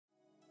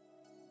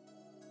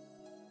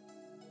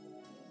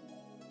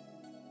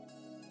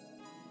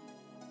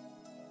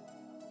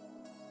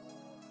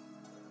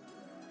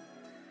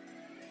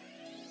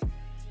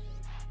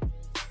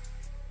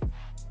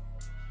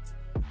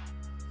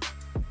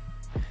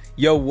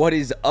Yo, what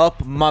is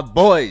up, my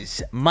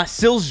boys? My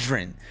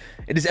Sizzdrin.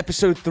 It is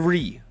episode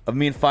 3 of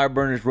me and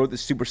Fireburners wrote the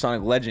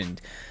Supersonic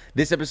Legend.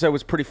 This episode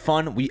was pretty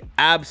fun. We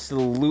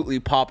absolutely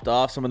popped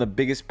off some of the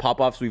biggest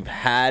pop-offs we've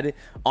had,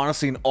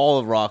 honestly, in all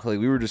of Rocket League.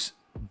 We were just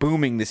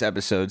booming this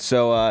episode.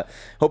 So,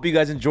 hope you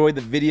guys enjoyed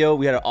the video.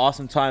 We had an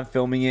awesome time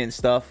filming it and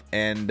stuff.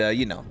 And,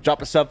 you know,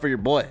 drop a sub for your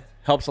boy.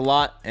 Helps a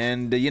lot.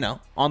 And, you know,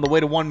 on the way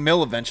to 1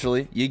 mil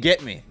eventually. You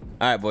get me.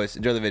 All right, boys.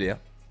 Enjoy the video.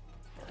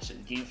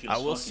 I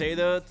will say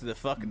though to the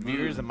fucking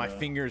viewers that my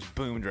fingers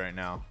boomed right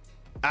now.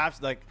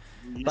 Like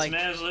this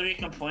man was literally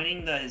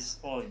complaining that his,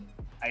 well,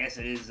 I guess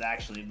it is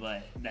actually,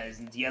 but that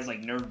he has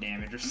like nerve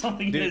damage or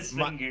something in his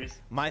fingers.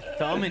 My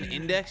thumb and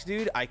index,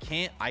 dude, I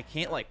can't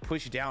like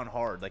push down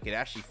hard. Like it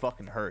actually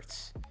fucking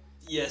hurts.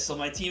 Yeah, so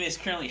my team is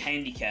currently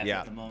handicapped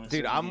at the moment.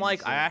 Dude, so I'm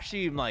like, I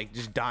actually am like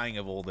just dying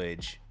of old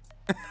age.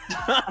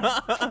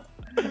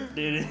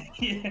 Dude,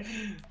 yeah.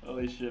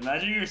 Holy shit!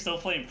 Imagine you were still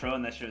playing pro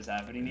and that shit was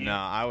happening to you.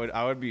 Nah,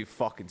 I would be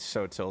fucking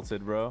so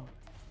tilted, bro.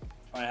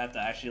 Probably have to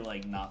actually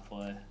like not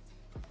play.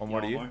 One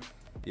more to you?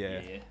 Yeah.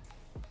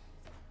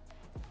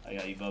 I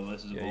got you, Bubba.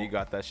 This is a goal. You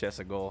got that shit. That's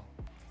a goal.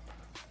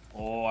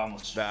 Oh, I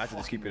almost. I have to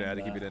just keep it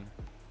in. Keep it in.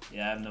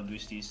 Yeah, I have no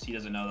boosties. He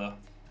doesn't know though.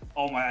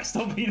 Oh my! I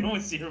still beat him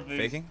with 0 boost.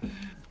 Faking?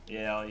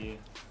 Yeah, all you.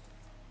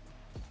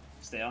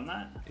 Stay on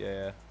that.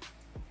 Yeah.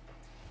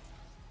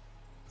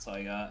 That's all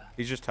I got.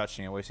 He's just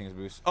touching it, wasting his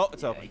boost. Oh,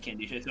 it's open. He can't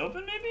do shit. It's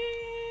open, maybe?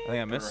 I think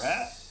I missed.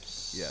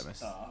 Perhaps. Yeah, I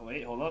missed.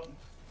 Wait, hold up.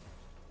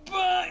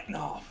 But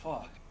no,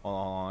 fuck. Hold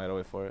on, I gotta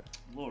wait for it.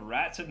 Little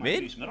rat took my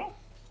boost middle.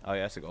 Oh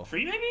yeah, that's a goal.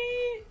 Free, maybe?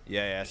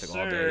 Yeah, that's a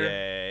goal.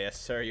 Yeah,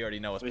 yes, sir. You already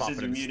know what's popping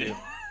in the stew.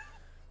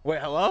 Wait,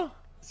 hello?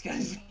 This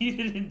guy's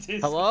muted in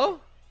Discord. Hello?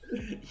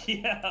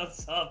 Yeah,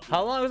 what's up?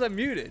 How long was I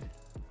muted?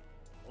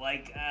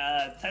 Like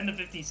 10 to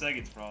 15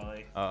 seconds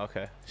probably. Oh,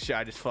 okay. Shit,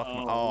 I just fucked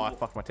my. Oh, I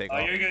fucked my take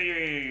off. Oh, you're good. You're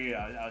good.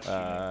 I was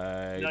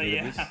cheating. No,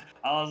 yeah.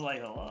 I was like,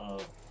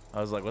 hello.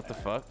 I was like, what the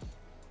fuck?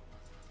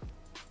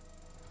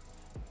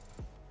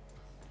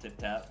 Tip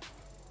tap.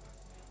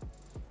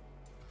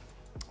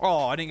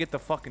 Oh, I didn't get the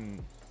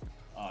fucking.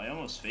 Oh, I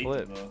almost faked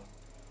it, though.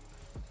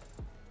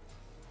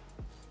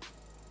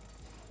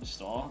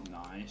 Stall.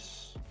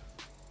 Nice.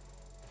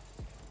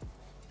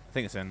 I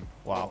think it's in.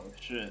 Wow. Oh,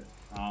 shit.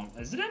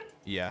 Is it in?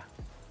 Yeah.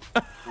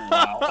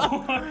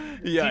 Wow.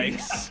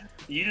 Yikes.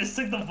 You just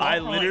took the ball I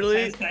for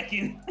literally, like 10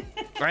 seconds.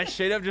 I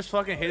straight up just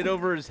fucking hit it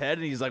over his head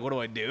and he's like, what do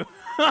I do?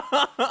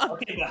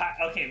 Okay,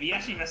 but we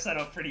actually messed that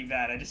up pretty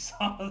bad. I just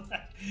saw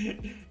that.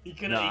 He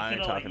could have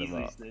like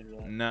easily stayed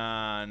there.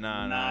 Nah,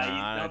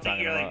 I don't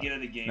think you're that good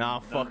at the game. Nah,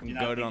 I'm fucking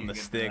good on the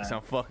sticks.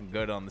 I'm fucking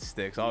good on the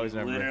sticks. Always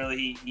remember.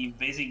 Literally, he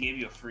basically gave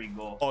you a free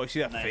goal. Oh, you see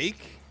that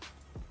fake?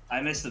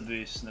 I missed the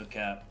boost, no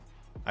cap.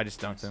 I just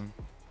dunked him.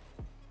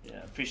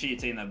 Yeah, appreciate you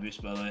taking that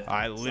boost, by the way.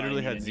 I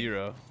literally had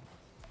 0.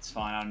 It's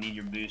fine, I don't need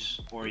your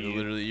boost or you.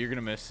 Literally, you're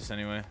gonna miss this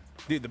anyway.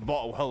 Dude, the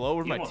ball. Hello,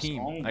 where's my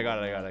team? I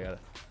got it.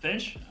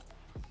 Finish.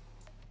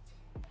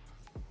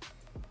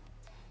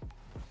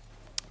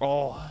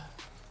 Oh.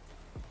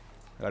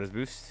 I got his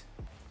boost.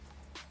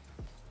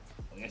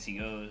 I guess he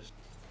goes.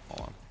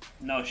 Hold on.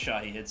 No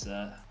shot, he hits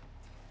that.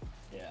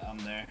 Yeah, I'm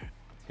there.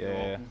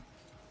 Yeah.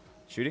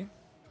 Shooting?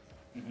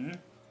 Mm-hmm.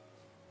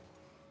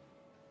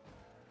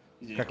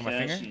 Cracking my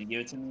finger? You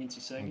give it to me in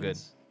 2 seconds. I'm good.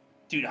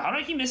 Dude, how do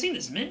I keep missing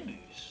this mid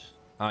boost?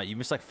 You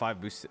missed like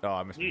 5 boosts. Oh,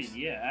 I missed. Dude, boost.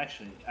 yeah,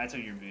 actually, I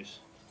took your boost.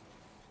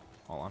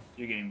 Hold on.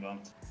 You're getting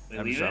bumped.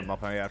 I'm just trying to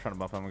bump him. Yeah, I'm trying to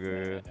bump him.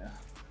 Good. Yeah.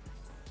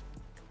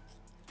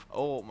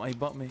 Oh, he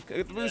bumped me.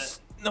 Get the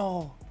boost.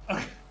 No. He's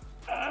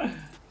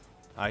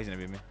gonna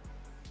beat me.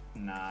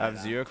 Nah. I have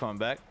 0 coming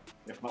back.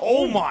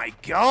 Oh my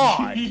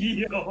god!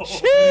 Yo.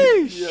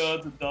 Sheesh! Yo,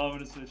 it's a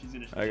dominant switch. He's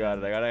gonna shoot. I got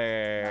it.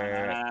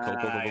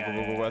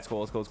 Go. Let's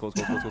go.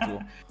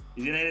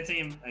 He's gonna hit a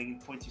team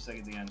like 0.2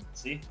 seconds again.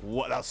 See?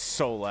 What? That was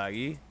so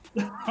laggy.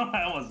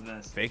 I almost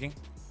missed. Faking?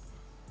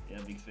 Yeah,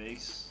 big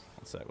fakes.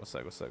 One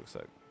sec. What's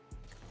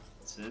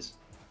this?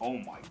 Oh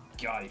my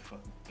god, he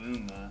fucking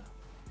boomed that.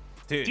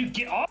 Dude,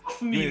 get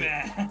off me,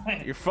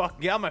 man! You're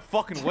get out of my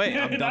fucking way.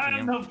 I'm dunking him. I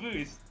have no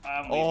boost.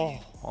 I'm leaving.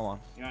 Hold on.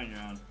 You're on your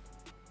own.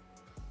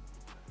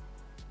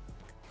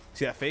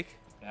 See that fake?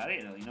 Yeah, I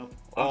didn't know.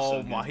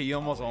 Oh my, he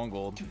almost on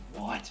gold. Dude,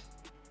 what?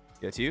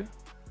 Yeah, it's you?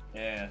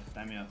 Yeah,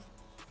 time me up.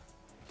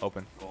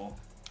 Open. Goal.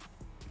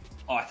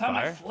 Oh, I thought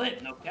my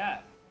flip, no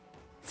cap.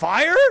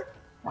 Fire?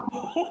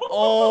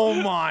 Oh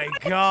my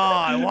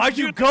god, why'd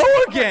you go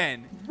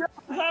again?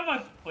 I thought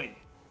my wait.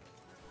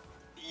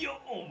 Yo,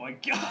 oh my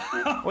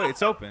god. Wait,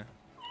 it's open.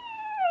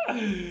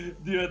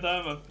 Dude, I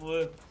thought my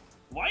flip.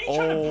 Why are you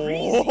trying to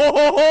breeze?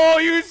 Oh,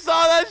 you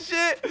saw that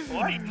shit?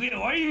 Why are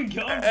you even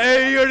going?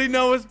 Hey, you already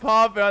know what's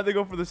popping. I have to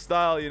go for the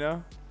style, you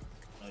know?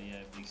 Oh yeah,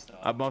 big style.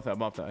 I bumped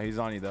that. He's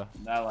on you though.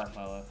 I left.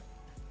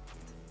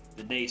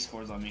 The day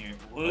scores on me here.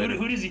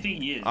 Who does he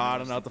think he is? I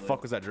don't know what the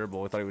fuck was that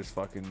dribble. I thought he was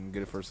fucking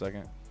good for a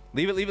second.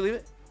 Leave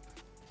it.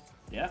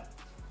 Yeah.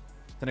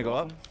 Then it go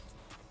up?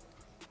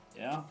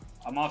 Yeah.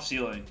 I'm off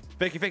ceiling.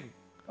 Faking.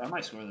 I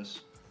might score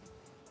this.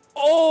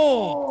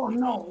 Oh! Oh,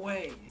 no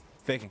way.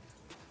 Faking.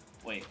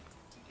 Wait.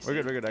 We're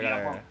good. We're good. I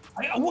got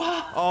it.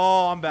 What?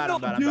 Oh, I'm bad.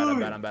 I'm bad. I'm Dude. bad. I'm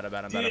bad. I'm bad. I'm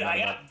bad. I'm bad. Dude, I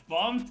got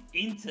bumped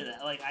into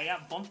that. Like, I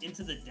got bumped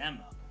into the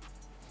demo.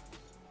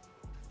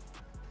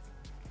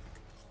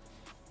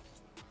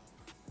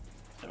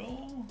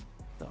 Throw.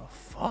 The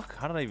fuck?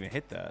 How did I even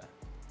hit that?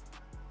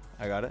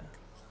 I got it.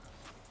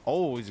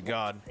 Oh, he's a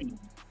god. He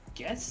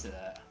gets to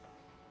that.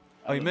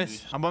 Oh, you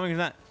missed. I'm bumping his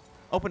net.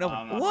 Open,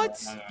 open.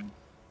 What?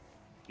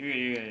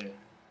 You're good.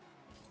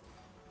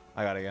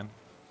 I got it again.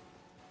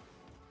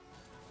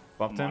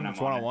 Bumped him. It's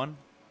 1-on-1.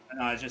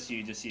 No, it's just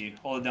you. Just you.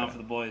 Hold it down for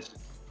the boys.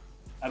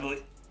 I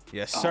believe.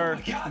 Yes, sir. Oh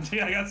my God, dude,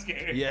 I got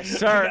scared. Yes,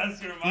 sir.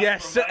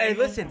 Yes, sir. Hey,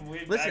 listen.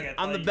 Listen,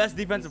 I'm the best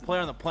defensive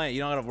player on the planet.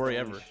 You don't gotta worry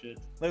ever. Shit.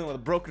 Look, with a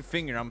broken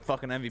finger, I'm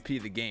fucking MVP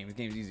of the game. The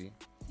game's easy.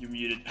 You're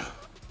muted.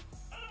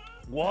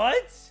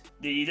 What?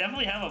 Dude, you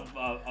definitely have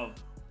a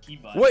key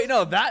button. Wait,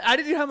 no, that I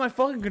didn't have my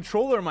fucking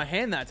controller in my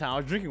hand that time. I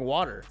was drinking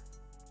water.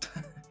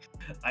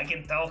 I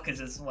can tell because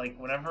it's like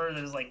whenever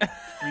there's like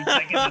 3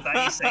 seconds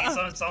without you saying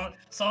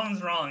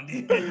something's wrong,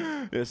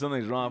 dude. Yeah,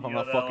 something's wrong if I'm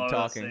not fucking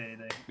talking.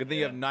 Good thing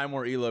you have 9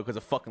 more elo because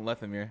of fucking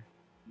Lethemir.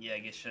 Yeah,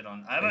 get shit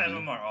on. I have an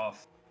MMR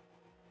off.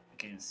 I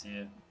can't even see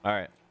it. All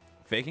right,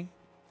 faking.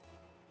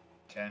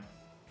 Okay.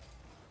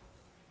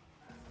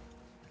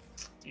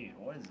 Dude,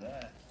 what is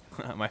that?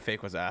 My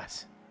fake was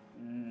ass.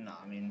 No,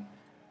 I mean,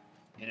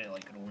 hit it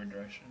like in a weird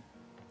direction.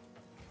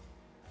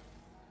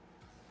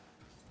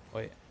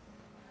 Wait.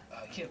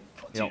 I can't.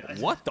 Yo,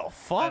 what the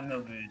fuck? I have no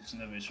boost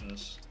for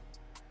this.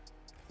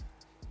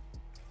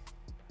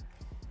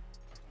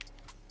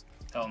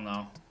 Hell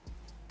no.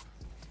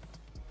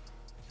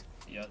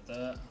 You got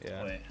that?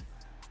 Yeah. Wait.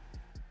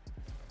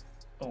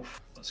 Oh,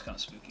 that's kind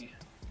of spooky.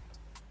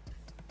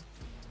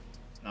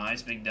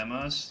 Nice, big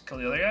demos. Kill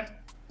the other guy?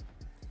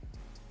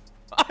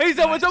 He's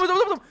up, what's up, what's up,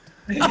 what's up?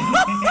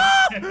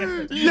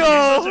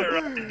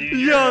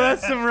 Yo,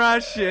 that's some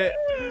rat shit.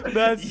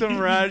 That's some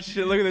rat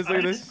shit. Look at this, look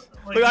at this.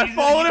 Like, look, I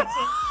followed him.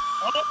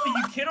 Oh,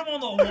 you hit him on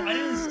the wall. I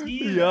didn't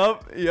see it.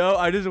 Yup.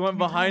 I just went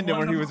behind him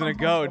where he was gonna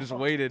go. Just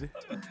waited.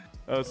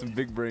 That was some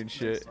big brain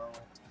shit.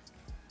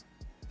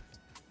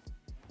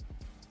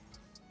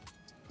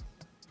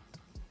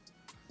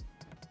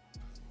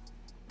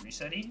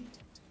 Resetting?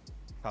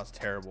 That was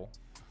terrible.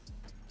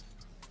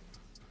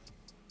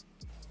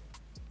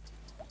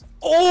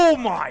 Oh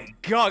my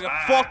god, I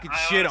got fucking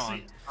shit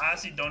on. I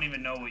honestly don't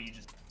even know what you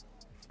just...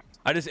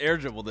 I just air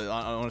dribbled it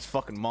on his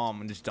fucking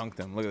mom and just dunked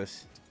him. Look at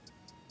this.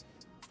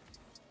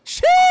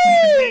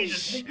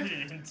 Sheesh!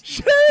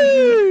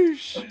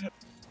 Sheesh!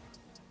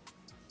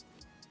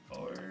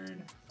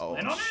 Forward. Oh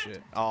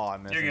shit. Oh, I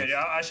missed. You're good.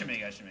 I should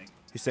make.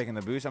 He's taking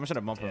the boost. I'm just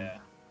gonna bump him. Yeah.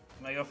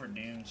 I might go for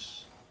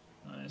Dooms.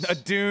 Nice. A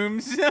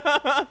Dooms.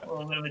 A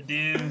little bit of a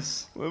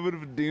Dooms. A little bit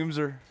of a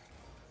Doomser.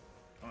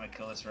 I'm gonna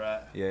kill this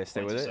rat. Yeah,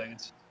 stay with it.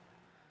 Seconds.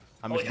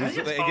 I'm just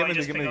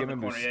give me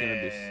boost.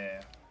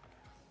 Yeah.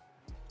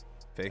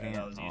 Faking it.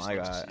 Oh, I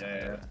got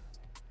it.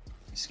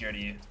 He's scared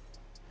of you.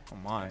 Oh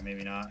my.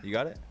 Maybe not. You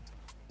got it?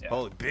 Yeah.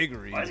 Holy big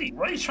read. Why is he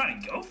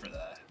trying to go for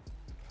that?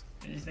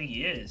 Who do you think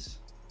he is?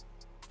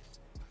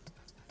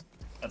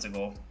 That's a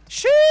goal.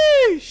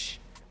 Sheesh!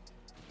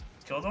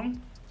 Killed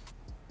him?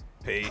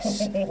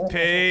 Peace.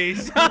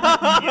 Peace.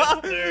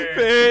 Yes, sir.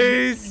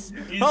 Peace.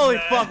 Holy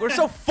bad. fuck, we're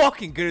so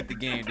fucking good at the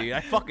game, dude.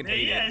 I fucking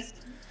hate Yes. it.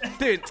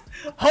 Dude,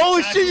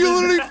 holy shit, you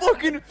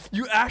literally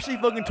you actually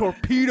fucking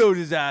torpedoed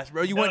his ass,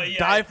 bro. You went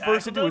dive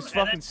first into his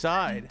fucking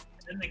side.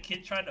 And the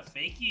kid tried to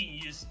fake you and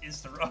you just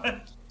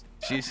insta-run.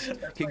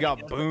 Jeez, he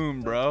got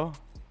boomed, bro.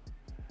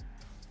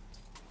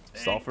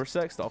 Stall for a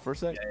sec, Yeah,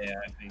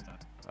 I think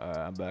that. Alright,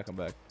 I'm back.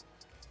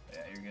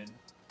 Yeah, you're good.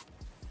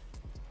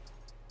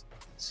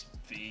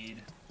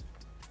 Speed.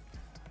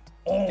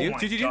 Oh my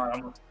god,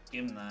 I'm gonna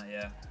give him that,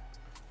 yeah.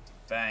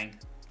 Bang.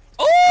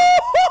 Oh!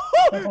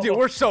 Dude,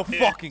 we're so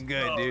fucking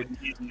good, dude.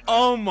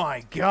 Oh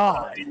my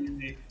god.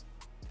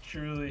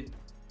 Truly.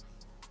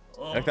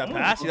 You like that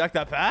pass? You like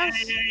that pass?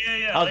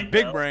 Yeah. That was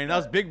big brain. That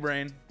was big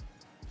brain.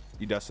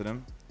 You dusted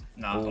him.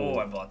 Nah. Oh,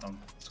 I blocked him.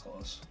 It's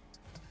close.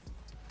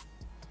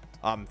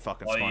 I'm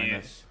fucking spying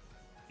this.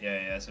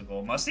 Yeah, it's a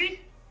goal.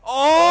 Musty?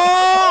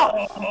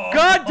 Oh!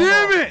 God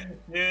damn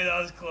it! Dude,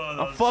 that was close.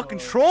 I'm fucking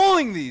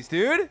trolling these,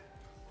 dude.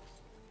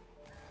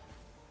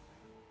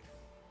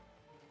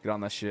 Get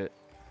on that shit.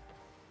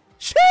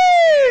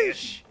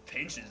 Sheesh!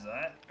 Pinches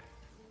that.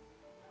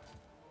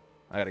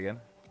 I got it again.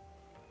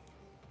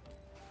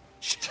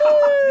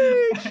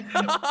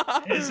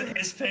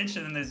 his pinch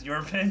and then there's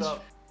your pinch.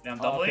 Yeah, I'm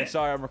doubling okay,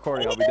 sorry, I'm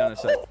recording. I'll be done in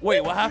a sec.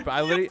 Wait, what happened?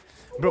 I literally,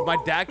 bro, my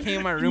dad came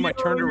in my room. I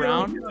turned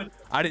around.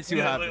 I didn't see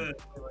what happened.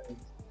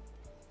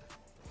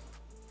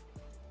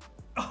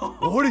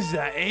 What is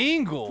that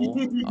angle?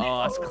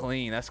 Oh, that's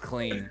clean. That's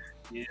clean.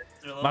 Yeah,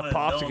 my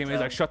pops came in. He's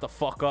like, "Shut the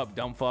fuck up,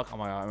 dumb fuck." Oh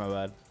my god, my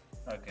bad.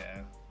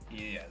 Okay.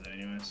 Yeah,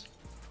 anyways.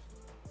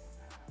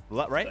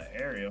 Right?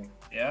 Aerial.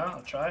 Yeah,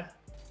 I'll try.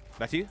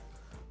 Back to you.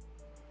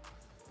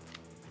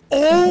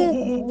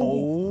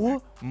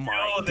 Oh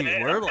my, dude,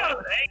 we're like,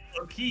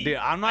 dude,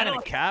 I'm not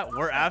gonna cap.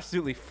 We're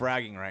absolutely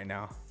fragging right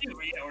now. Dude,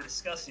 we're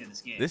disgusting in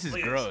this game. This is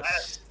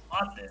gross.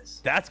 bought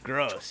this. That's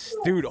gross,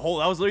 dude. That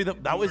was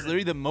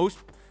literally the most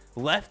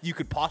left you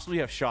could possibly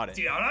have shot it.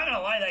 Dude, I'm not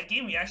gonna lie, that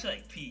game we actually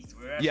like peaked.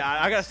 Yeah,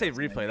 I gotta say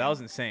replay. That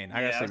was insane.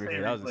 I gotta say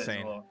replay. That was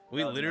insane. Well.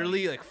 We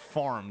literally like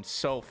farmed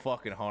so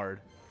fucking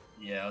hard.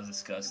 Yeah, it was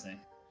disgusting.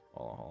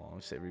 Hold on. Let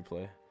me say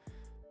replay.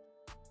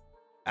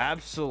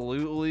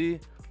 Absolutely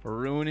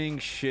ruining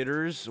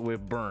shitters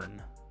with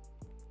burn.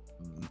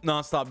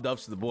 Non-stop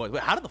dubs to the boys.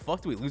 Wait, how the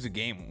fuck did we lose a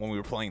game when we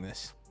were playing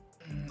this?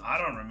 I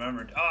don't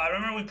remember. Oh, I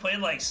remember we played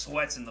like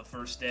sweats in the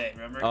first day.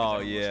 Remember? Oh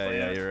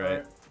yeah, you're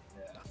right.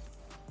 Yeah.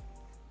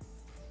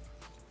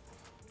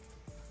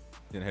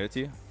 Didn't hit it to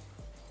you?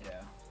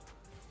 Yeah.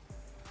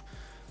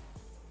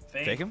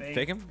 Fake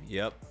him?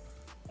 Yep.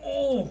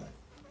 Oh.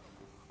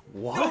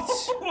 What?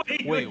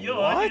 Wait, what?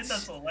 I hit that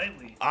so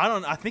lightly.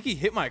 I think he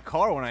hit my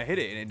car when I hit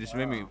it, and it just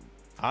made me.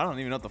 I don't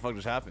even know what the fuck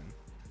just happened.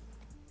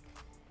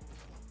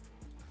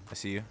 I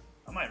see you.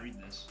 I might read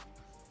this.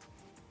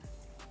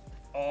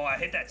 Oh, I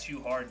hit that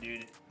too hard,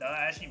 dude. That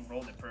actually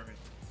rolled it perfect.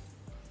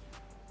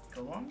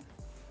 Go on.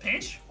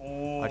 Pinch?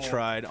 Oh. I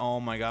tried. Oh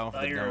my god.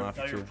 I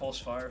thought you were pulse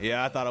fire.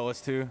 Yeah, I thought I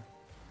was too.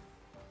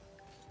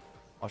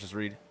 I'll just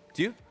read.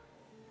 Do you?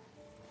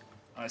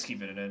 I'll just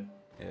keep it in.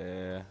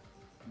 Yeah.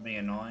 Being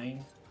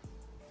annoying.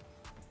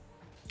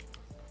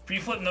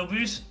 Pre-flip, no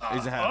boost? No,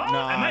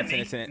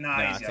 it's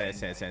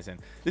in.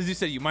 This dude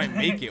said you might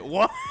make it.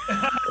 What?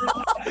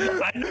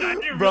 I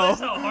didn't realize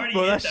how hard he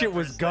hit that shit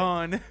was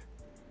gone.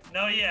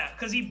 No, yeah,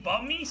 because he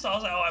bumped me, so I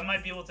was like, oh, I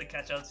might be able to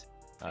catch up.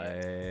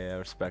 Yeah,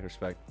 respect.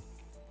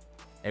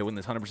 Hey, win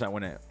this 100%,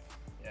 win it.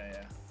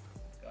 Yeah.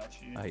 Got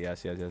you.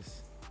 Yes.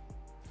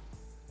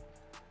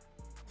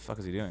 The fuck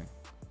is he doing?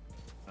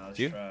 Oh, that's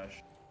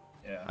trash.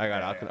 Yeah. I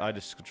got it. I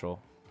just control.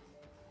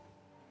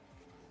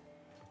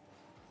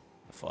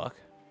 The fuck?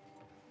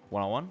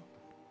 1-on-1?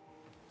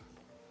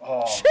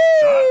 Oh,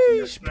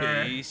 yes,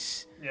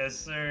 peace. Yes,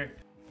 sir.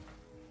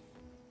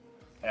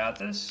 I got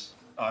this.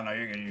 Oh no,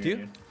 you're good. You're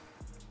good.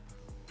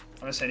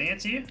 I'm just hitting it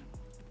to you.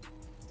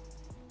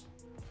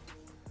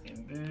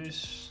 Getting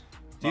boost.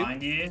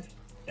 Behind you.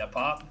 Yeah,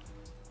 pop.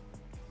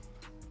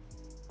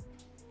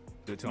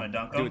 Do it to him.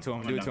 Do it to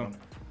him.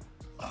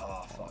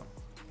 Oh fuck.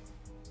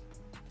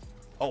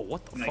 Oh,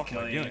 what the fuck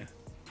am I doing?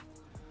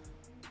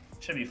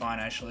 Should be fine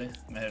actually.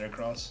 I'm gonna hit it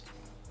across.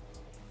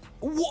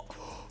 What?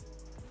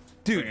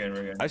 Dude, we're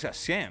good. I just got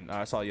scammed.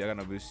 I saw you. I got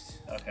no boost.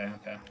 Okay.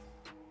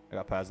 I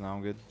got pads now.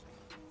 I'm good.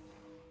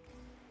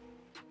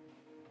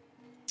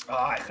 Oh,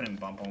 I couldn't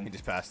bump him. He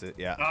just passed it.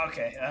 Yeah.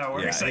 Okay. That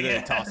works. Yeah,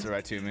 he tossed it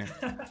right to me.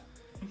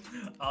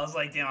 I was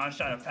like, damn, I was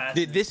trying to pass.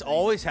 Dude, this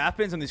always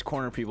happens on these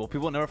corner people.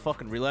 People never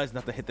fucking realize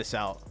not to hit this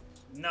out.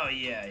 No,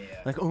 yeah.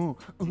 Like, oh,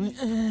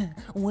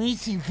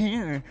 waiting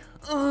there.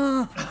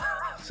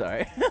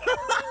 Sorry.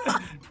 Yeah,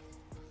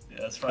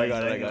 that's probably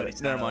I got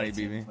it. Never mind,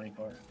 he beat me.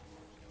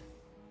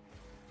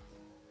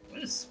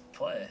 What is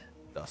play?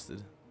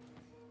 Dusted.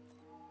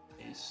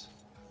 Peace.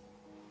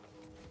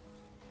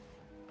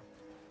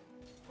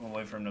 I'm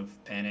away from him to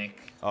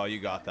panic. Oh, you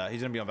got that.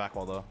 He's gonna be on back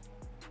wall though.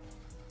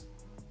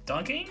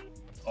 Dunking?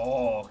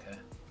 Oh, okay.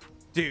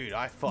 Dude,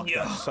 I fucked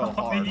that so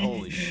hard.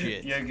 Holy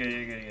shit. You're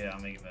good. Yeah,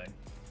 I'll make it back.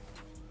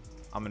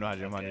 I'm gonna hide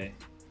you.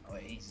 Oh,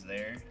 wait, he's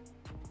there.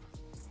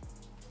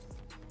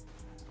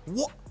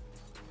 What?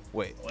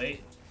 Wait.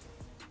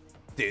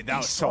 Dude, that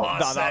was so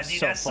that's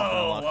fucking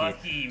so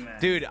lucky. Man.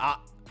 Dude,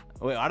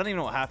 wait, I don't even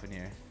know what happened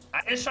here.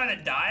 I just tried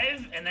to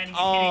dive and then he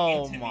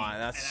hit into me.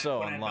 That's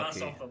so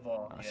unlucky. Off the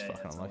ball. That's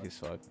fucking unlucky as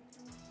fuck.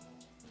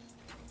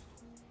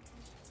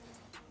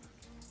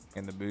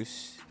 In the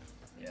boost.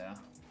 Yeah.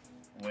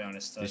 Way on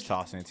his touch. Just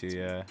tossing it to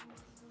you, yeah.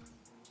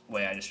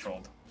 Wait, I just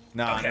trolled.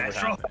 No, okay, I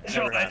trolled.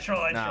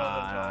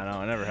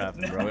 No, it never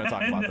happened, bro. We don't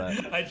talk about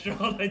that. I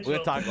trolled.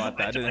 We'll talk about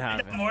that. It didn't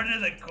happen. More to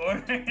the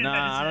corner.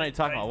 Nah, I don't even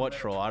talk about what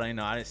troll. I don't even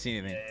know. I didn't see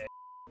anything.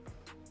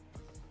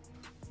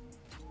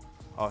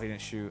 Oh, he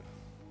didn't shoot.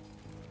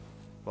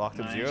 Blocked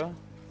him 0.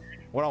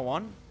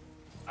 1-on-1?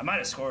 I might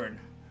have scored.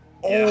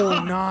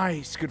 Oh,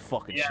 nice. Good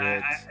fucking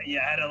shit.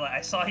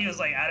 I saw he was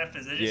like out of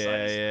position.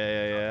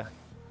 Yeah.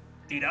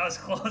 Dude, that was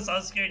close. I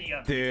was scared you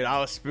got. Dude, I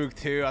was spooked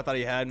too. I thought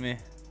he had me.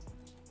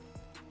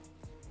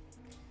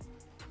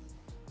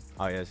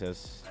 Oh, yes.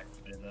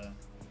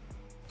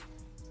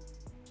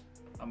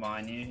 I'm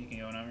behind you. You can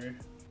go whenever.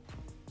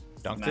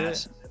 Dunked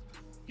it?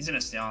 He's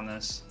gonna stay on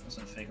this. I'm just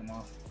gonna fake him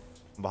off.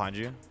 I'm behind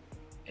you.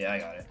 Yeah, I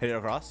got it. Hit it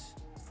across?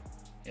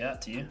 Yeah,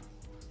 to you.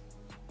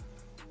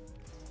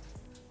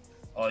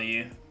 All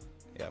you.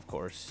 Yeah, of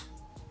course.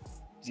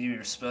 Give me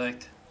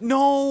respect.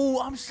 No,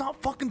 I'm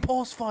stop fucking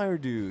pulse fire,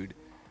 dude.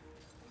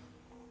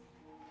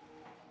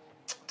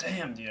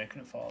 Damn, dude, I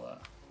couldn't follow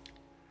that.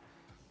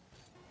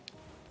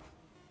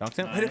 Dunked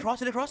him. Hit it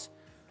across.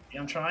 Yeah,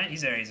 I'm trying.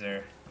 He's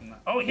there.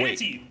 Oh, he hit it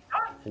to you.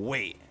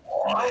 Wait.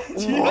 What?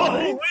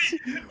 What?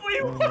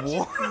 Wait, what?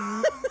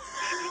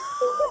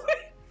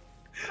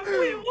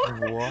 Wait,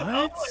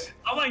 what?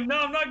 I'm like, no,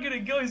 I'm not gonna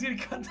go. He's gonna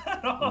cut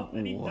that off.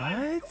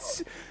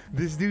 What?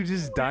 This dude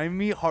just dimed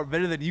me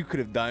better than you could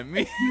have dimed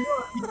me.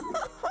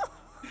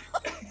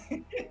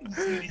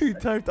 He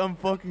typed, I'm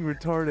fucking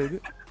retarded.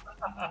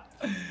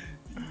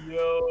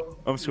 Yo.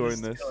 I'm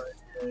scoring this.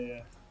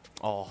 Yeah.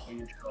 Oh.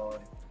 You're trolling.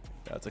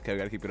 That's okay. We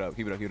gotta keep it up.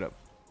 Keep it up. Keep it up.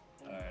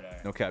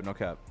 Alright. No cap. No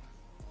cap.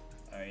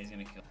 Alright, he's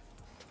gonna kill.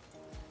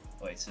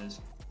 Wait, Sizz.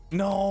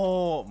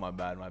 No, my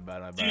bad, my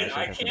bad, my bad. Dude,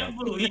 I can't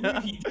believe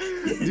he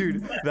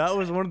Dude, that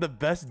was one of the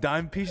best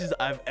dime pieces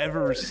I've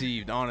ever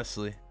received,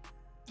 honestly.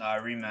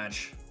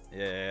 Rematch.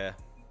 Yeah.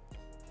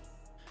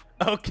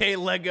 Okay,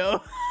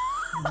 Lego.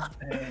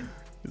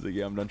 He's like,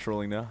 yeah, I'm done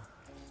trolling now.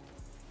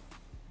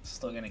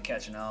 Still gonna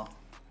catch an L.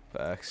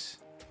 Facts.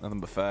 Nothing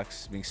but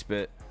facts being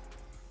spit.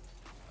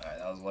 Alright,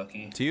 that was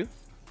lucky. To you?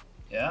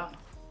 Yeah.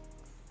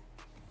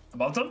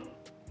 Above them?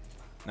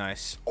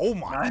 Nice. Oh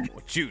my, Nice.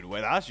 dude,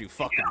 wait, that's you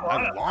fucking. got a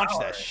lot I of launched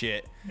power. that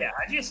shit. Yeah,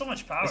 how'd you get so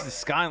much power? This is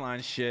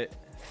Skyline shit.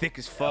 Thick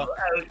as fuck.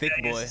 Oh, Thick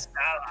yeah, boy. it's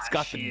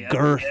got the shit.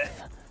 girth.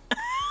 Yeah.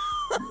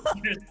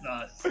 You're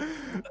sus.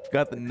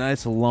 Got the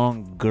nice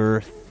long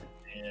girth.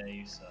 Yeah,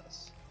 you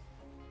sus.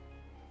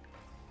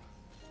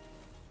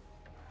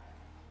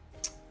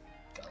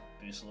 Got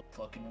a boost little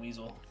fucking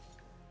weasel.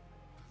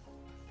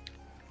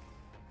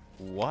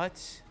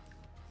 What?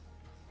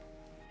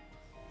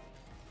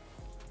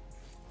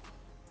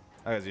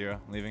 I got 0.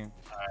 Leaving.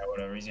 Alright,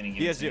 whatever. He's gonna give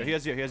He it has to 0. me. He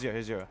has 0. He has 0. He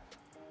has 0.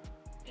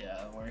 Yeah,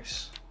 that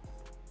works.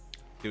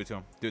 Do it to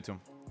him. Do it to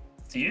him.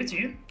 To you, to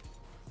you.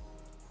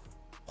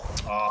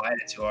 Oh, I hit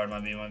it too hard. My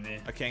B.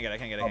 I can't get it. I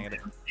can't get it. I can't get it.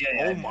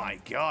 Yeah, Oh my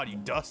god, you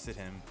dusted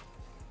him.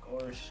 Of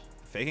course.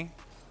 Faking?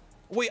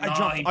 Wait, No,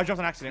 I jumped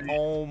on accident.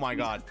 Oh my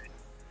god.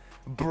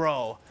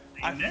 Bro,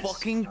 I missed?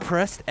 fucking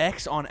pressed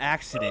X on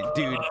accident,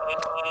 dude.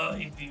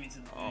 He beat me to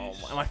the Oh,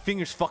 finish. my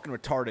finger's fucking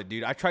retarded,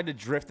 dude. I tried to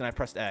drift and I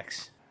pressed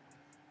X.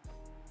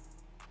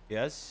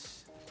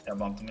 Yes? I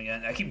bumped him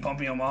again. I keep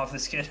bumping him off,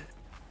 this kid.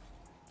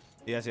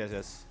 Yes, yes,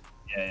 yes.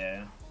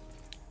 Yeah.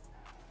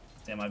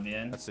 Damn, I be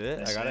in. That's it?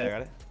 That's I got it, I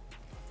got it.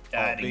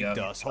 Yeah, Oh, big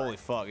dust. Holy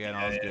fuck. Yeah, no,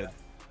 that was good.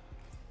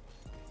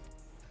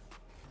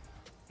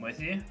 With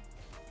you?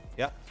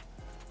 Yep.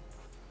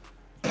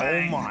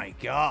 Bang. Oh my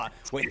god.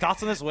 Wait,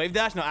 thoughts on this wave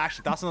dash? No,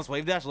 actually, thoughts on this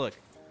wave dash? Look.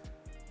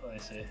 Let me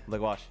see.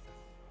 Look, watch.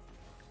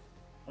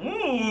 Ooh,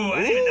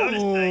 I didn't even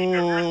notice that.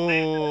 You were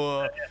Ooh.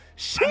 I'm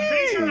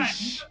pretty sure I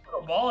Sheesh. hit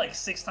the ball like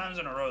 6 times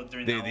in a row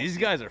during Dude, that these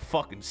whole guys are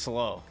fucking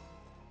slow.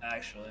 season,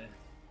 actually.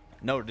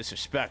 No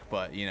disrespect,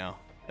 but, you know,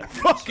 they're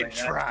fucking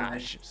Straight up,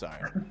 trash. Sorry.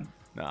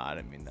 No, I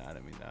didn't mean that. I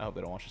didn't mean that. I hope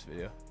they don't watch this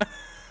video.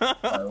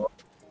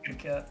 Good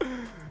cat.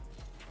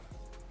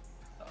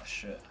 Oh,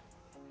 shit.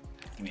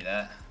 Give me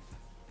that.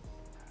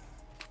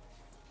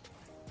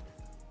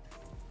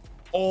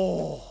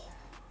 Oh.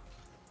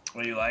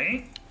 What are you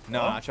liking? No,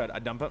 Hello? I tried. I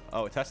dump it.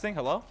 Oh, testing?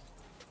 Hello?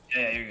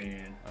 Yeah, you're good,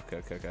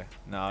 you're good. Okay.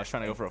 No, I was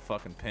trying to go for a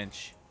fucking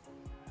pinch.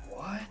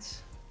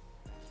 What?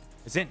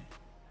 It's in. Is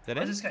that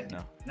What in? does this guy do?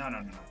 No.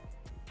 No.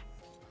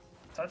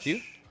 Touch?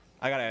 You?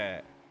 I got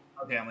a.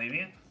 Okay, I'm leaving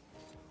it.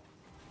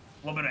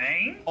 A little bit of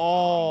aim?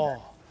 Oh.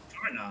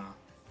 Or nah?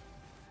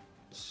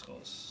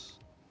 Close.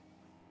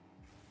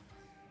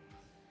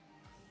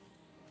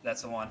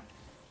 That's the one.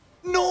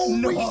 No,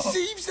 No. he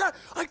saves that.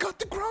 I got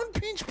the ground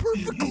pinch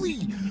perfectly.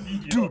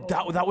 Dude,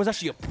 that was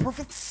actually a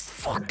perfect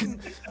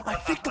fucking. I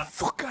faked the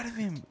fuck out of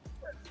him.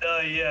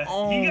 Yeah.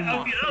 Oh He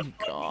my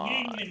God.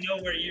 He didn't even know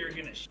where you were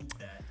gonna shoot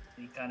that.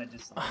 He kind of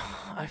just.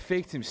 I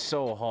faked him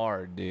so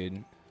hard,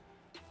 dude.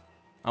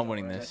 I'm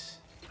winning this.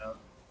 Oh.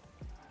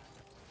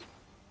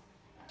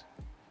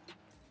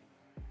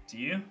 To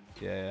you?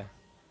 Yeah.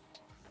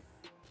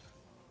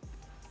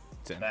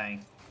 It's in.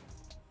 Bang.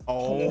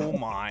 Oh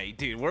my,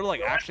 dude, we're like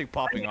actually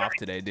popping off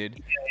today, dude.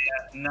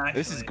 Yeah. Not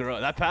This is actually.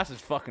 gross. That pass is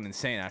fucking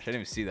insane. Actually, I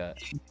didn't even see that.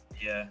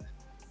 Yeah.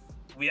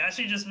 We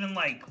actually just been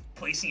like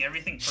placing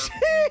everything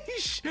perfectly.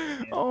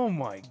 Sheesh. Oh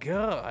my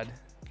god.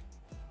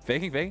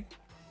 Faking.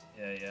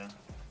 Yeah.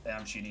 Yeah,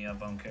 I'm shooting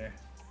up. I don't care.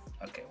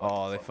 Okay.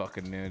 Oh, they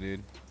fucking knew,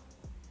 dude.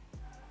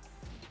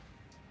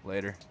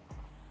 Later.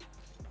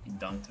 He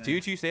dunked me.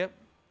 Two, stay up.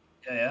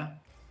 Yeah.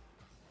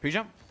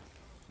 Pre-jump?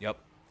 Yep.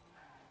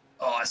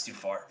 Oh, that's too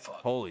far. Fuck.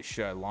 Holy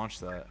shit, I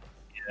launched that.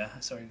 Yeah.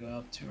 Sorry, going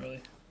up too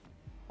early.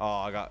 Oh,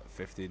 I got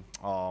 50'd.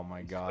 Oh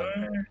my god.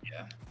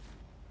 Yeah.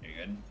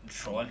 You're good.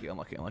 Troy.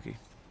 Unlucky.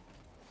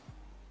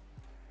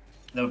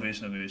 No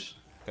boost.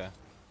 Okay.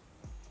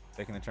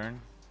 Taking the turn.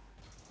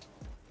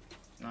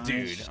 Nice.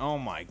 Dude, oh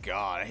my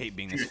god, I hate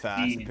being this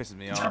fast. It pisses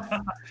me off.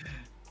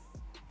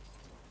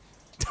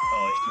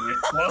 Oh,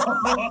 you're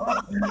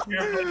fucking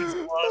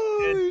slow, kid.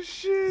 Oh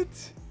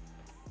shit.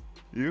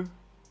 You?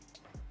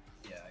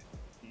 Yeah.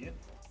 You?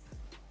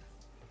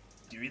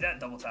 You read that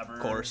double tapper?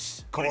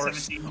 Course.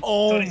 2017.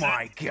 Oh 2017.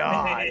 my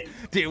god.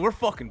 Dude, we're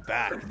fucking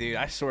back, dude.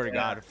 I swear to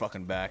god, we're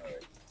fucking back.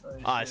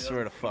 I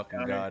swear to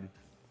fucking god.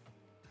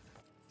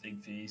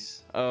 Big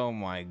piece. Oh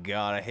my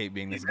god, I hate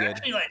being this You've good.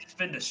 actually like just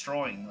been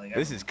destroying. Like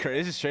This is crazy.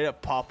 This is straight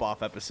up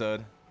pop-off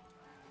episode.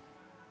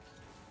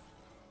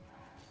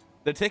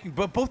 They're taking,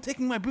 but both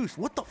taking my boost.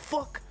 What the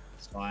fuck?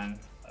 It's fine.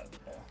 I have the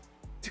ball.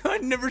 Dude,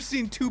 I've never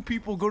seen two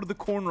people go to the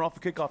corner off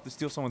the kickoff to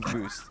steal someone's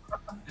boost.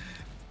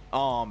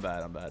 Oh, I'm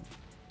bad.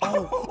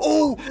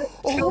 Oh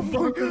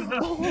my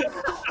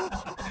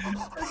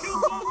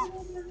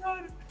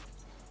god.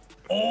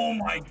 Oh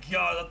my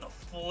god, that's the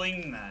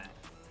fling that.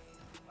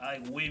 I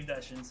waved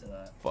that shit into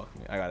that. Fuck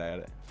me. I got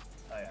it.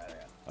 I got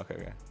it.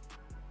 Okay.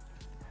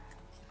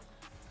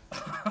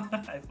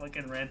 I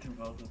fucking ran through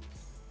both of them.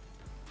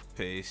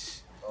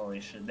 Peace. Holy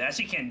shit. They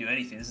actually can't do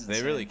anything. This is They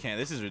insane. really can't.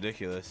 This is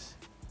ridiculous.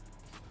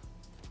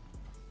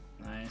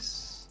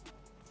 Nice.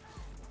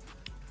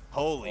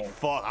 Holy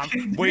fuck.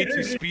 I'm way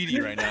too speedy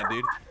right now,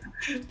 dude.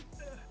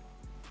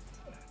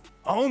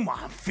 Oh my,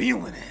 I'm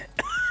feeling it.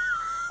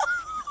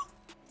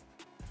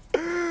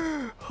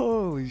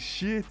 Holy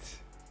shit.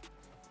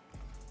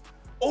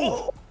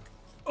 Oh!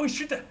 Oh,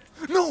 shoot that.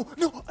 No.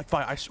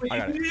 Fine, I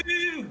got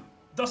it.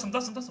 Dust him.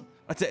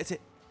 That's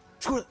it.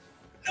 Screw it.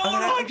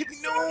 No!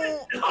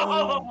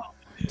 Oh.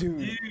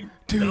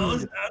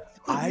 Dude,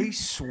 I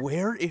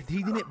swear if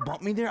he didn't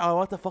bump me there, I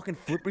would have to fucking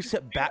flip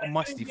reset back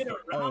musty.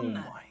 Oh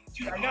my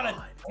Dude, god. I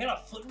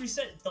got a flip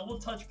reset, double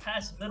touch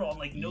pass middle. I'm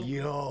like, no.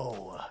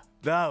 Yo,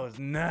 that was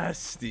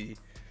nasty.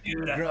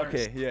 Dude,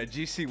 okay, yeah,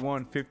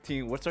 GC1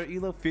 15. What's our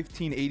elo?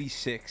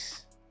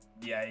 1586.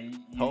 Yeah.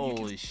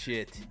 Holy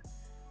shit.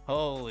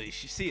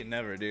 See it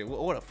never, dude.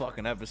 What a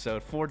fucking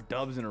episode. 4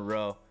 dubs in a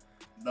row.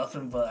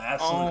 Nothing but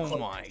absolute. Oh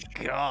my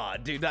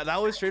god, dude.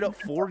 That was straight up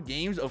 4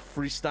 games of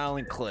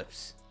freestyling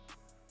clips.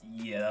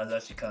 Yeah, that was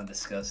actually kind of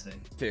disgusting.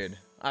 Dude,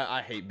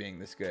 I hate being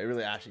this good. It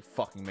really actually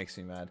fucking makes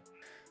me mad.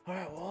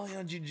 Alright, well,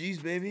 GG's,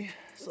 baby.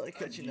 So I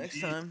catch you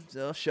next time.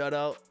 So shout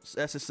out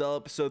SSL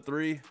episode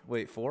 3.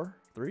 Wait, 4?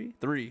 3?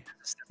 3.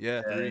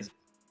 Yeah, 3.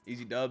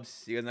 Easy dubs.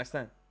 See you guys next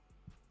time.